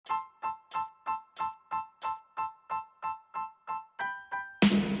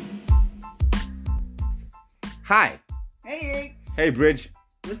Hi. Hey, Hey, Bridge.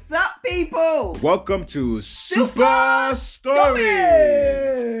 what's up, people? Welcome to Super Stories.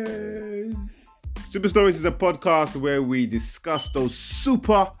 Super Stories is a podcast where we discuss those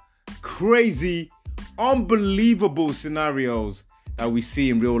super crazy, unbelievable scenarios that we see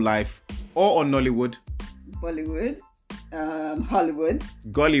in real life or on Nollywood, Bollywood, Hollywood,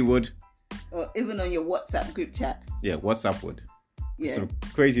 Gollywood, or even on your WhatsApp group chat. yeah, WhatsApp would. Yeah. Some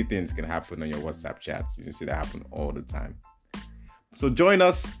crazy things can happen on your WhatsApp chats. You can see that happen all the time. So join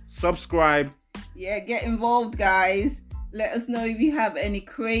us, subscribe. Yeah, get involved, guys. Let us know if you have any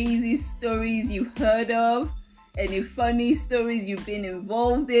crazy stories you've heard of, any funny stories you've been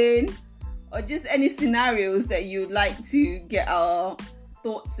involved in, or just any scenarios that you'd like to get our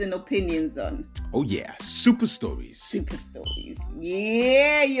thoughts and opinions on. Oh yeah, Super Stories. Super stories.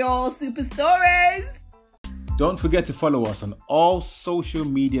 Yeah, y'all, super stories. Don't forget to follow us on all social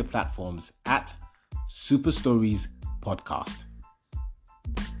media platforms at Super Stories Podcast.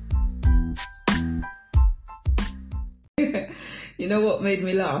 You know what made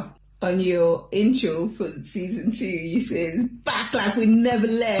me laugh? On your intro for season 2, you said, back like we never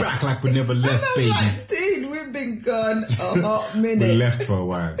left. Back like we never left, And I was baby. like, dude, we've been gone a hot minute. We left for a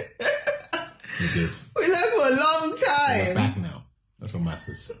while. We did. We left for a long We're time. back now. That's what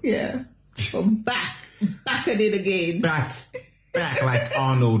matters. Yeah. We're back at it again. Back like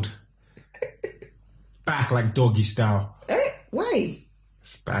Arnold. Back like doggy style. Why?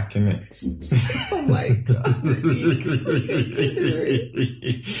 It's back in it. Oh my God.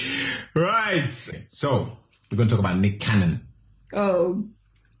 Right. So, we're going to talk about Nick Cannon. Oh,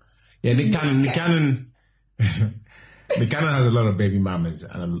 Yeah, Nick Cannon. Nick Cannon has a lot of baby mamas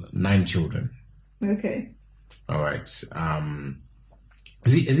and 9 children. okay. All right.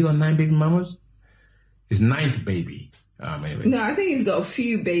 Has he got 9 baby mamas? His 9th baby. Anyway. No, I think he's got a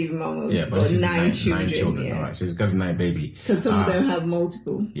few baby mamas. Yeah, but or this is 9 children. 9 children. Yeah. All right, so he's got a 9 baby. Because some of them have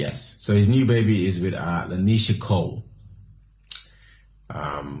multiple. Yes. So his new baby is with Lanisha Cole,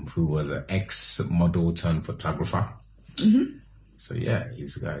 who was an ex-model turned photographer. Mm-hmm. So yeah,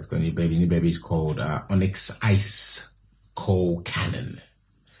 he's got a new baby. New baby is called Onyx Ice Cole Cannon.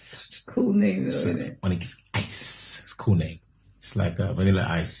 Such a cool name, though, isn't it? Onyx Ice. It's a cool name. It's like Vanilla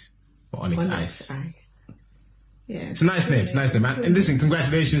Ice or Onyx Ice. Yeah. It's a nice name. It's a nice name. And listen,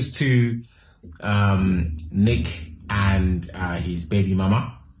 congratulations to Nick and his baby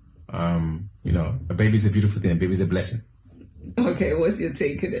mama. You know, a baby's a beautiful thing. A baby's a blessing. Okay, what's your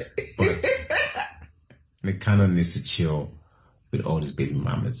take on it? But Nick Cannon needs to chill with all his baby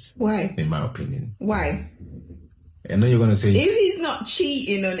mamas. Why? In my opinion. Why? I know you're going to say... If he's not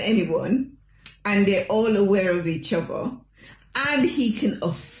cheating on anyone and they're all aware of each other and he can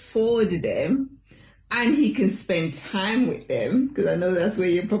afford them and he can spend time with them, because I know that's where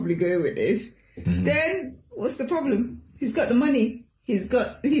you're probably going with this, then what's the problem? He's got the money. He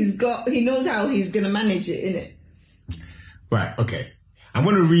knows how he's going to manage it, innit? Right, okay. I'm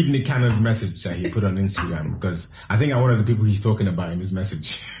going to read Nick Cannon's message that he put on Instagram because I think I'm one of the people he's talking about in this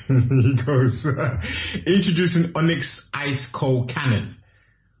message. He goes, introducing Onyx Ice Cole Cannon.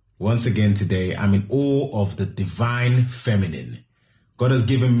 Once again today, I'm in awe of the divine feminine. God has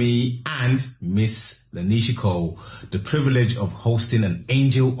given me and Miss Lanisha Cole the privilege of hosting an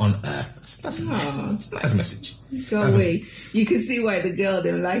angel on earth. That's nice. That's a nice message. Go away. You can see why the girl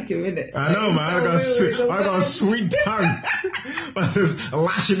didn't like him, innit? I know, man. I got a sweet tongue. But just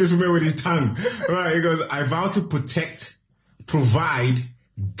lashing this woman with his tongue. Right, he goes, I vow to protect, provide,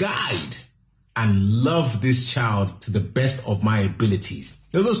 guide, and love this child to the best of my abilities.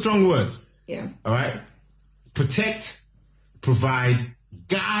 Those are strong words. Yeah. All right? Protect, provide,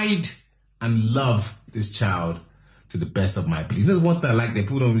 guide, and love this child to the best of my abilities. There's one thing I like that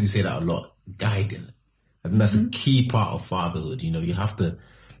people don't really say that a lot. Guiding. I think that's a key part of fatherhood. You know, you have to,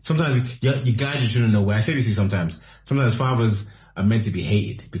 sometimes you guide your children in a way. I say this to you sometimes. Sometimes fathers are meant to be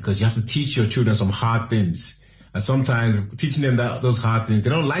hated because you have to teach your children some hard things. And sometimes teaching them those hard things, they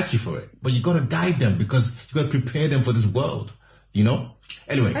don't like you for it. But you got to guide them because you got to prepare them for this world. You know?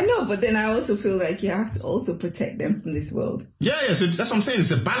 Anyway. I know, but then I also feel like you have to also protect them from this world. Yeah, so that's what I'm saying.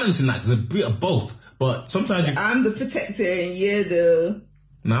 It's a balance in that. It's a bit of both. But sometimes I'm the protector and you're the...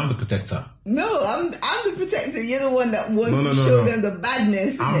 No, I'm the protector. No, I'm the protector. You're the one that wants to show them the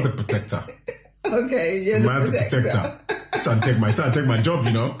badness. I'm the protector. Okay, you're the protector. Trying to take my job,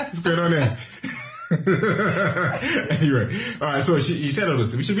 you know. What's going on there? Anyway, all right, so he said all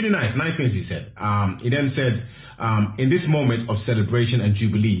this, which is really nice things he said. He then said, in this moment of celebration and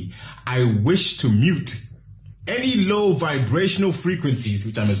jubilee, I wish to mute any low vibrational frequencies,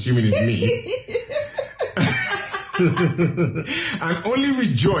 which I'm assuming is me, and only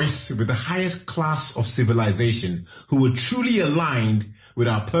rejoice with the highest class of civilization who were truly aligned with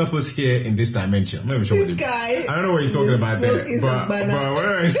our purpose here in this dimension. I'm not even sure This guy, I don't know what he's talking about there, but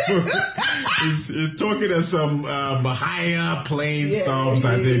whatever he's talking of some higher plane stuff.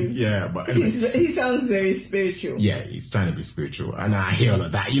 I think, but anyway. He sounds very spiritual. Yeah, he's trying to be spiritual, and I hear all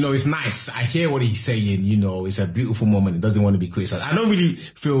of that. You know, it's nice. I hear what he's saying. You know, it's a beautiful moment. He doesn't want to be criticized. I don't really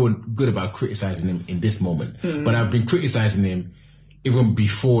feel good about criticizing him in this moment, but I've been criticizing him even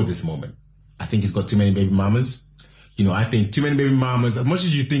before this moment. I think he's got too many baby mamas. You know, I think too many baby mamas, as much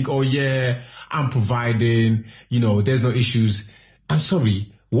as you think, oh yeah, I'm providing, you know, there's no issues. I'm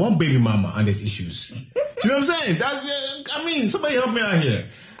sorry, one baby mama and there's issues. Do you know what I'm saying? That's, somebody help me out here.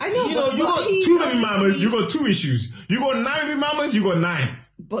 I know, you got two baby mamas, you got two issues. You got 9 baby mamas, you got 9.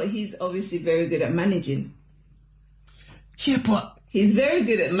 But he's obviously very good at managing. Yeah, but... He's very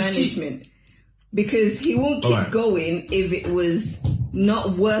good at management. Because he won't keep going if it was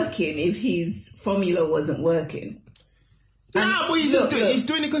not working, if his formula wasn't working. Nah, but he's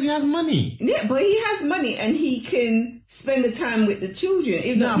doing it because he has money. Yeah, but he has money and he can spend the time with the children.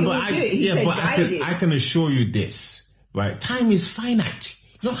 If not, he would do it. I can assure you this, right? Time is finite.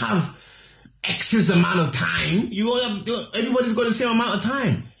 You don't have X's amount of time. Everybody's got the same amount of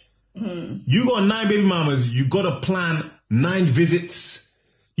time. You got 9 baby mamas. You got to plan 9 visits.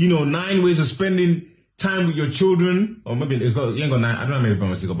 9 ways of spending time with your children. Or maybe he ain't got 9. I don't know how many baby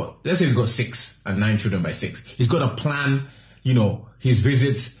mamas he got, but let's say he's got 6 and 9 children by 6. He's got to plan, his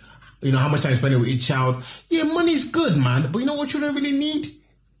visits, how much time he's spending with each child. Yeah, money's good, man. But you know what children really need?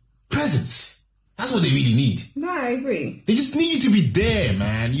 Presents. That's what they really need. No, I agree. They just need you to be there,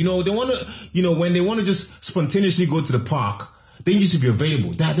 man. They want to, when they want to just spontaneously go to the park, they need you to be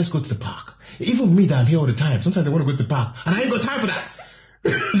available. Dad, let's go to the park. Even me, that I'm here all the time. Sometimes I want to go to the park, and I ain't got time for that.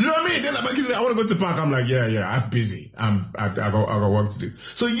 You know what I mean? They're like, my kids say, I want to go to the park. I'm like, yeah, I'm busy. I got work to do.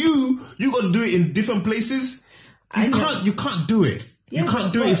 So you got to do it in different places. You can't do it. Yeah, you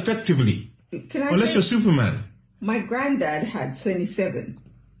can't do it effectively. Unless you're Superman. My granddad had 27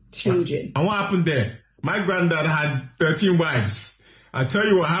 children. And what happened there? My granddad had 13 wives. I tell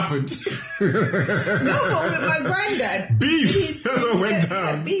you what happened. No, but with my granddad, beef. That's what went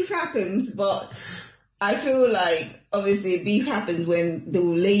down. Beef happens, but I feel like obviously beef happens when the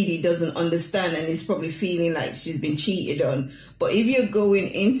lady doesn't understand and is probably feeling like she's been cheated on. But if you're going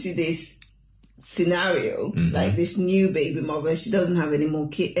into this scenario, like this new baby mother, she doesn't have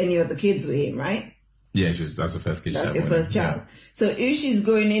any other kids with him, right? Yeah, that's the first kid. That's the first child. Yeah. So if she's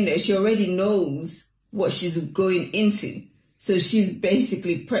going in there, she already knows what she's going into. So she's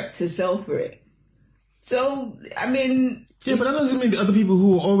basically prepped herself for it. So, I mean... Yeah, but that doesn't mean the other people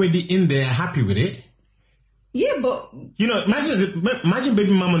who are already in there are happy with it. Yeah, but... Imagine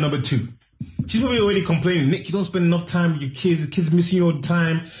baby mama number 2. She's probably already complaining, Nick, you don't spend enough time with your kids. The kids missing you all the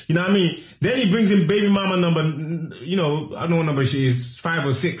time. You know what I mean? Then he brings in baby mama number, I don't know what number she is, 5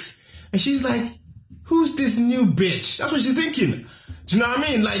 or 6. And she's like, who's this new bitch? That's what she's thinking. Do you know what I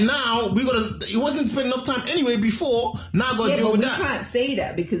mean? Like now, it wasn't spending enough time anyway before. Now got to deal with that. We can't say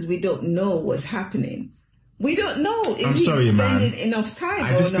that because we don't know what's happening. We don't know if he's spending enough time.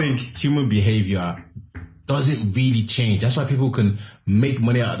 I just think human behavior doesn't really change. That's why people can make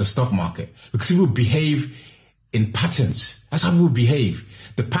money out of the stock market. Because people behave in patterns. That's how people behave.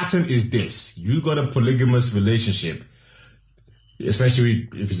 The pattern is this. You got a polygamous relationship, especially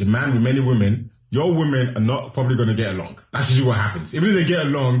if it's a man with many women. Your women are not probably going to get along. That's usually what happens. Even if they get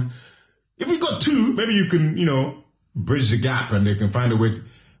along, if we got 2, maybe you can, bridge the gap and they can find a way to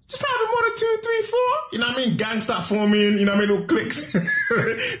just have more than 2, 3, 4. You know what I mean? Gangs start forming, little cliques.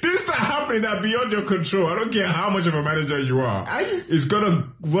 This start happening that beyond your control. I don't care how much of a manager you are. It's going to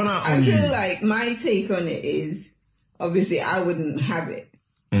run out on you. I feel like my take on it is, obviously, I wouldn't have it.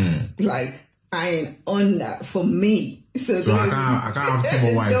 Like, I ain't on that for me. So I can't have 2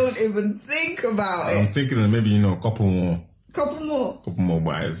 more wives. Don't even think about it. I'm thinking of maybe, a couple more. Couple more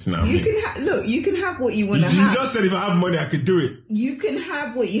wives. You know what I mean? You can have what you want to have. You just said if I have money, I could do it. You can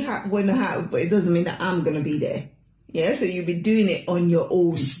have what you want to have, but it doesn't mean that I'm going to be there. Yeah, so you'll be doing it on your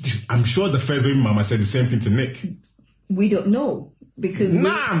own. I'm sure the first baby mama said the same thing to Nick. We don't know. Because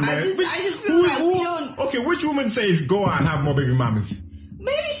man. I just feel like we don't... Okay, which woman says go out and have more baby mamas?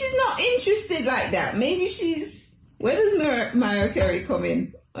 Maybe she's not interested like that. Maybe she's... Where does Mariah Carey come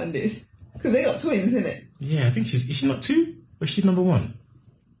in on this? Because they got twins, innit? Yeah, I think is she not 2? Or is she number 1?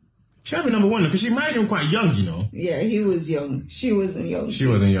 She might be number 1 because she married him quite young, Yeah, he was young. She wasn't young. She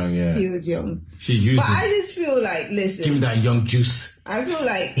wasn't young, yeah. He was young. She used But I just feel like, listen. Give him that young juice. I feel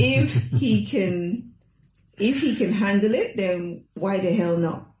like if he can handle it, then why the hell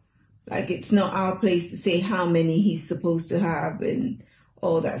not? Like, it's not our place to say how many he's supposed to have and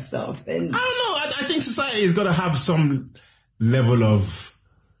all that stuff. And I don't know. I think society has got to have some level of...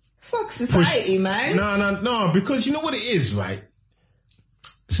 Fuck society, man. No, because you know what it is, right?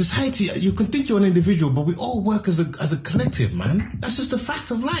 Society, you can think you're an individual, but we all work as a collective, man. That's just a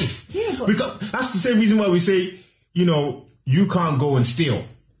fact of life. Yeah, but... Because that's the same reason why we say, you know, you can't go and steal.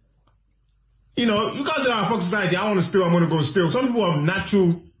 You know, you can't say, fuck society, I want to steal, I'm going to go and steal. Some people have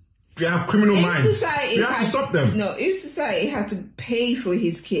they have criminal minds. You have to stop them. No, if society had to pay for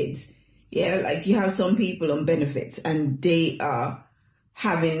his kids, yeah, like you have some people on benefits and they are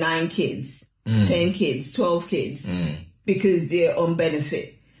having 9 kids, 10 kids, 12 kids because they're on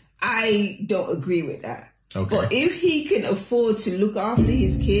benefit. I don't agree with that. Okay. But if he can afford to look after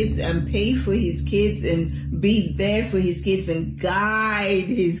his kids and pay for his kids and be there for his kids and guide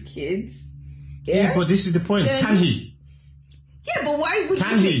his kids. Yeah, but this is the point. Can he? Yeah, but why would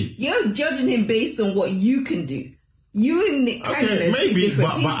he? You're judging him based on what you can do. You and Nick okay, maybe,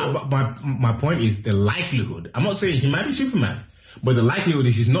 but my point is the likelihood. I'm not saying he might be Superman, but the likelihood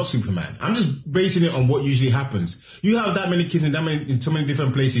is he's not Superman. I'm just basing it on what usually happens. You have that many kids in so many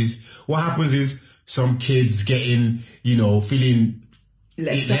different places. What happens is some kids getting, you know, feeling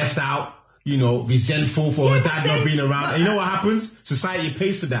left out. You know, resentful for her dad not being around. And you know what happens? Society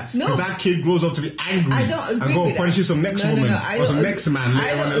pays for that. Because that kid grows up to be angry and go and punish some next woman or some next man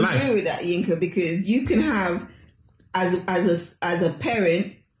later on in life. I don't agree with that, Yinka, because you can have, as a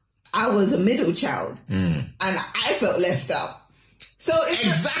parent, I was a middle child and I felt left out. So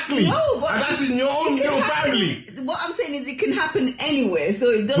exactly. And that's in your family. What I'm saying is it can happen anywhere. So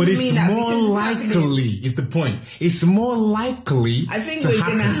it doesn't but it's mean that more likely is the point. It's more likely. I think we're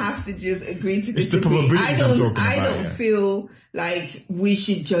gonna have to just agree to disagree. It's the probabilities I'm talking about. I don't feel like we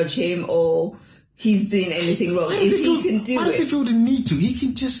should judge him or he's doing anything wrong. If he can do it. Why does he feel the need to? He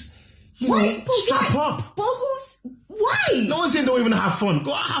can just strap up. But why? No one's saying don't even have fun.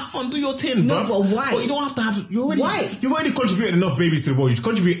 Go have fun, do your thing, bro. No, but why? But you don't have to have. You've already contributed enough babies to the world. You've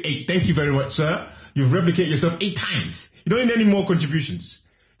contributed 8. Thank you very much, sir. You've replicated yourself 8 times. You don't need any more contributions.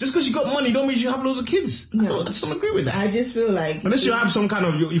 Just because you got money don't mean you have loads of kids. No, I just don't agree with that. I just feel like unless you have some kind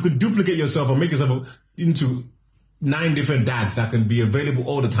of, you could duplicate yourself or make yourself into 9 different dads that can be available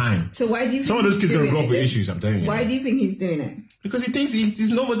all the time. So why do you think some of those kids are going to grow up with issues, I'm telling you. Why do you think he's doing it? Because he thinks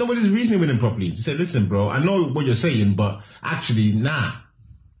nobody's reasoning with him properly. To say, listen, bro, I know what you're saying, but actually, nah.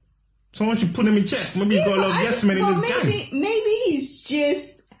 Someone should put him in check. Maybe he's got a lot of yes men in his gang. Maybe he's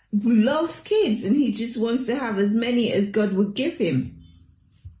just loves kids and he just wants to have as many as God would give him.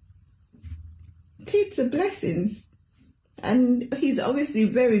 Kids are blessings. And he's obviously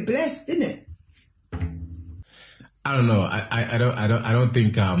very blessed, isn't it? I don't know. I don't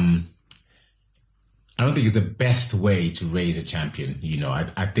think it's the best way to raise a champion. You know,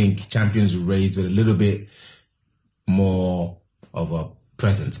 I think champions are raised with a little bit more of a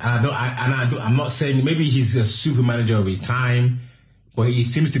presence. And I'm not saying maybe he's a super manager of his time, but he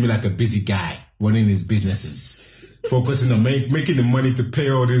seems to me like a busy guy running his businesses, focusing on making the money to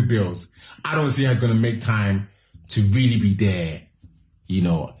pay all these bills. I don't see how he's going to make time to really be there, you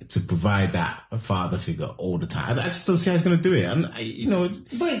know, to provide that father figure all the time. I just don't see how he's going to do it. And, you know,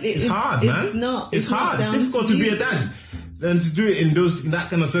 it's hard, man. It's hard. It's difficult to be a dad. And to do it in that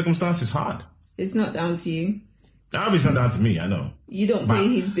kind of circumstance is hard. It's not down to you. Obviously, it's not down to me, I know. You don't pay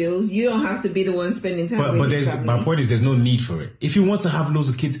his bills. You don't have to be the one spending time with his family. My point is there's no need for it. If he wants to have loads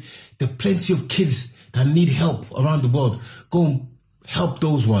of kids, there are plenty of kids that need help around the world. Go and help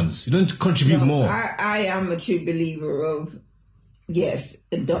those ones. You don't need to contribute more. I am a true believer of, yes,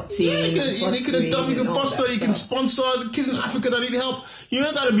 adopting. Yeah, you can adopt, you can foster, you can sponsor the kids in Africa that need help. You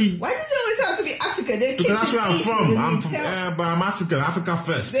ain't gotta be. Why does it always have to be Africa? Because that's where I'm from. But I'm African. Africa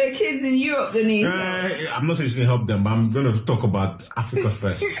first. There are kids in Europe that need help. I'm not saying you should help them, but I'm gonna talk about Africa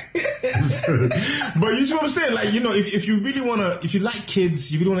first. But you see what I'm saying? Like, you know, if you really if you like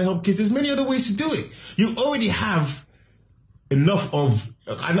kids, you really wanna help kids, there's many other ways to do it. You already have enough of.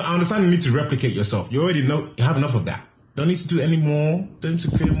 I understand you need to replicate yourself. You already know you have enough of that. Don't need to do any more. Don't need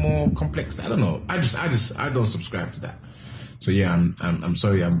to create more complex. I don't know. I don't subscribe to that. So yeah, I'm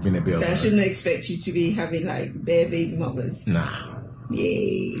sorry. I'm being a bit. So I shouldn't expect you to be having like bare baby mothers. Nah.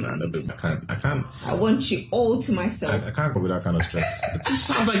 Yay. Nah, no, I can't. I want you all to myself. I can't go with that kind of stress. It just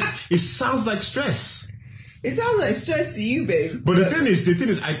sounds like stress. It sounds like stress to you, babe. But the thing is,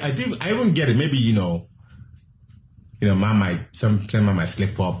 I even get it. Maybe mom might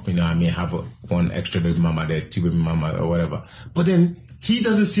slip up. You know, I may have one extra baby mama there, 2 baby mama or whatever. But then he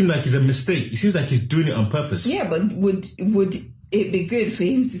doesn't seem like he's a mistake. He seems like he's doing it on purpose. Yeah, but would it'd be good for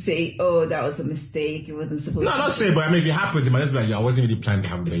him to say, "Oh, that was a mistake. It wasn't supposed." No, to not say, but I mean, if it happens, it might just be like, I wasn't really planning to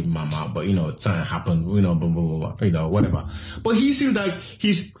have a baby mama, but something happened, blah, blah, blah, blah, whatever. But he seems like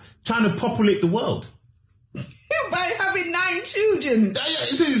he's trying to populate the world by having 9 children. Yeah,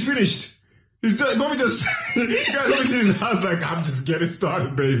 he said he's finished. He's just, let me just, you guys let me see his house like, I'm just getting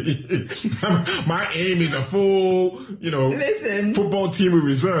started, baby. My aim is a full, Listen, football team with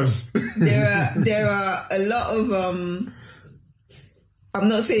reserves. There are a lot of, I'm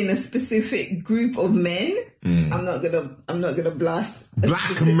not saying a specific group of men. I'm not gonna blast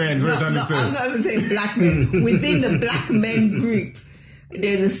black men. I'm not even saying black men. Within the black men group,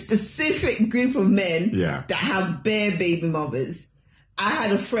 there's a specific group of men that have bare baby mothers. I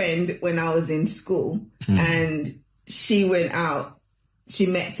had a friend when I was in school, and she went out. She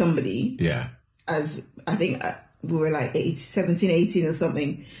met somebody. Yeah. As I think we were like 17, 18 or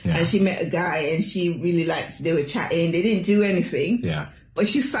something, and she met a guy, and she really liked. They were chatting. They didn't do anything. Yeah. But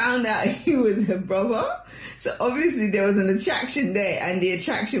she found out he was her brother. So obviously there was an attraction there, and the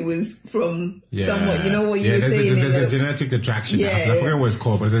attraction was from somewhat, what you were saying. There's a genetic attraction. Yeah, I forget what it's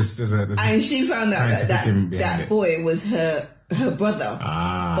called, but there's and she found out that boy was her brother.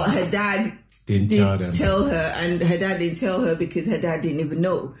 But her dad didn't tell her, and her dad didn't tell her because her dad didn't even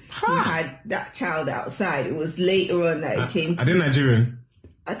know he had that child outside. It was later on that it came to... Are they Nigerian?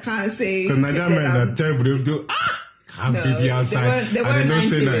 I can't say... Because Nigerian men are terrible. They'll do... baby outside. They weren't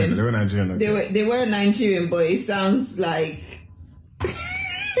Nigerian. They were Nigerian. Okay. They weren't Nigerian, but it sounds like...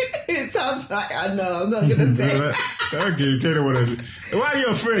 It sounds like... I know, I'm not going to say. Okay, you can't want to... Why are you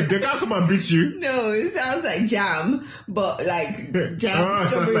afraid? They can't come and beat you. No, it sounds like jam, but like jam,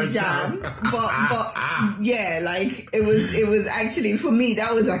 strawberry jam. But yeah, like it was actually, for me,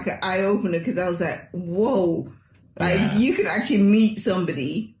 that was like an eye-opener, because I was like, whoa. Like, you can actually meet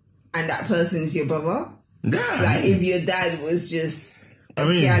somebody and that person's your brother. Yeah. Like, if your dad was just...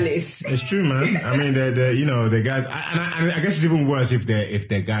 it's true, man. I mean, the guys, I guess it's even worse if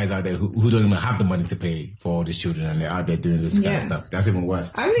they're guys out there who don't even have the money to pay for all these children, and they're out there doing this kind of stuff. That's even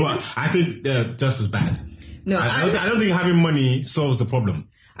worse. But I think they're just as bad. No, I don't think having money solves the problem.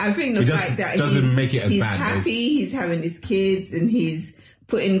 I think the fact that doesn't make it as bad. He's happy, he's having his kids, and he's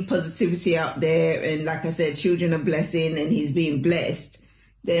putting positivity out there, and like I said, children are blessing, and he's being blessed.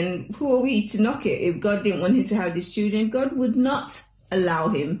 Then who are we to knock it? If God didn't want him to have these children, God would not allow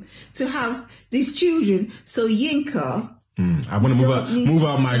him to have these children. So Yinka, I want to move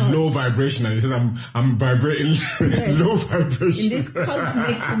out my low vibration, and it says I'm vibrating low vibration in this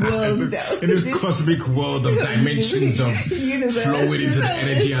cosmic world. In this cosmic world of dimensions of flowing into the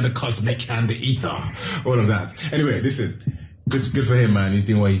energy and the cosmic and the ether, all of that. Anyway, listen. Good for him, man. He's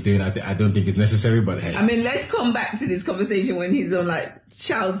doing what he's doing. I don't think it's necessary, but hey. I mean, let's come back to this conversation when he's on like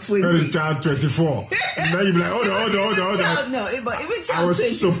child 20. No, it's child 24. Now you'll be like, hold on. No, but even child 24. I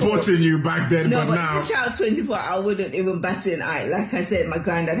was supporting you back then, but now. Even child 24, I wouldn't even bat an eye. Like I said, my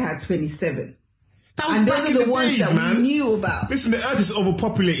granddad had 27. That was back in the ones days, that we knew about. Listen, the earth is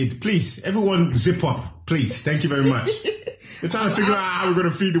overpopulated. Please, everyone zip up. Please. Thank you very much. They're trying to figure out how we're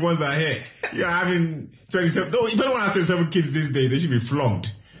going to feed the ones that are here. You're having 27. No, if anyone has 27 kids these days, they should be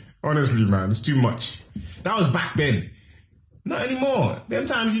flogged. Honestly, man, it's too much. That was back then. Not anymore. Them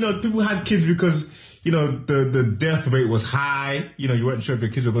times, people had kids because, the death rate was high. You weren't sure if your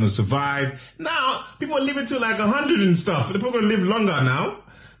kids were going to survive. Now, people are living to like 100 and stuff. People are going to live longer now.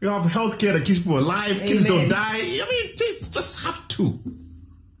 You have healthcare that keeps people alive. Amen. Kids don't die. I mean, you just have to.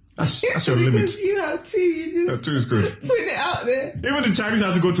 That's your limit. You have two. You just 2 is good. Put it out there. Even the Chinese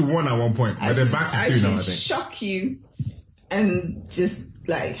had to go to 1 at one point, but they're back to 2 now. I think. Shock you, and just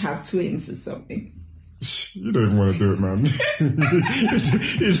like have twins or something. You don't even want to do it, man.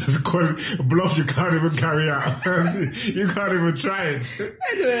 It's just a bluff you can't even carry out. You can't even try it.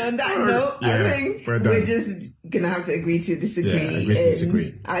 Anyway, on that note, I think we're just gonna have to agree to disagree. Yeah, agree to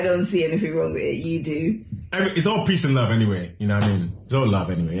disagree. I don't see anything wrong with it. You do. It's all peace and love anyway. You know what I mean? It's all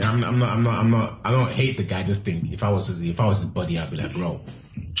love anyway. I don't hate the guy. Just think if I was his buddy, I'd be like, bro.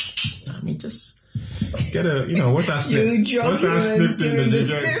 I mean, just get a, what's that snip? What's that snip thing that you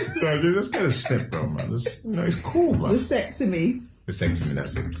get? Just get a snip, bro, man. Just, it's cool, man. Vasectomy,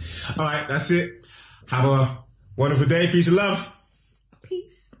 that's it. All right, that's it. Have a wonderful day. Peace and love.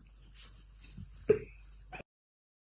 Peace.